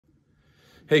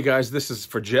Hey guys, this is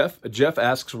for Jeff. Jeff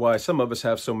asks why some of us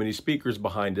have so many speakers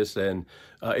behind us, and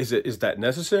is that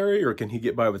necessary, or can he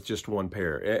get by with just one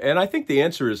pair? And I think the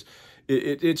answer is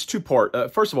it's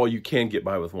two-part. First of all, you can get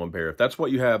by with one pair. If that's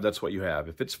what you have, that's what you have.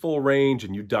 If it's full range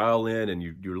and you dial in and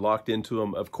you're locked into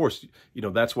them, of course,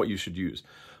 that's what you should use.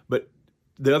 But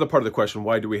the other part of the question,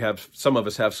 why do we have some of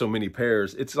us have so many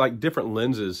pairs? It's like different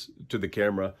lenses to the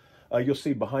camera. You'll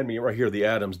see behind me right here the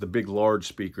Adams, the big large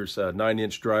speakers,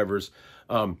 9-inch drivers.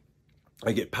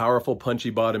 I get powerful punchy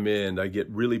bottom end. I get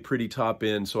really pretty top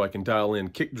end, so I can dial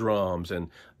in kick drums and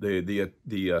the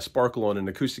sparkle on an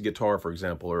acoustic guitar, for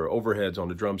example, or overheads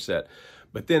on a drum set.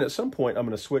 But then at some point, I'm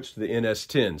going to switch to the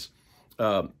NS10s.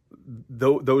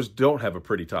 Those don't have a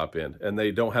pretty top end, and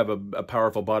they don't have a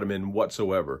powerful bottom end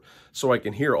whatsoever. So I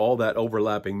can hear all that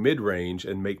overlapping mid-range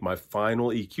and make my final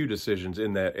EQ decisions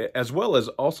in that, as well as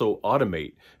also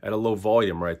automate at a low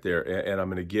volume right there. And I'm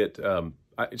going to get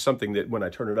something that when I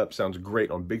turn it up sounds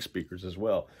great on big speakers as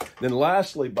well. Then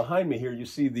lastly, behind me here, you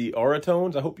see the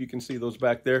Auratones. I hope you can see those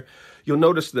back there. You'll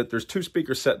notice that there's two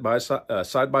speakers set by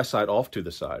side by side off to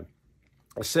the side.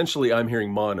 Essentially, I'm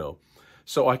hearing mono.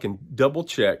 So I can double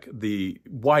check the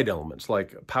wide elements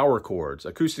like power chords,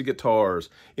 acoustic guitars,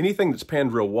 anything that's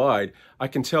panned real wide. I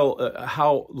can tell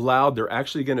how loud they're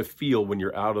actually going to feel when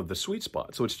you're out of the sweet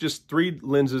spot. So it's just 3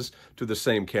 lenses to the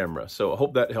same camera. So I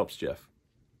hope that helps, Jeff.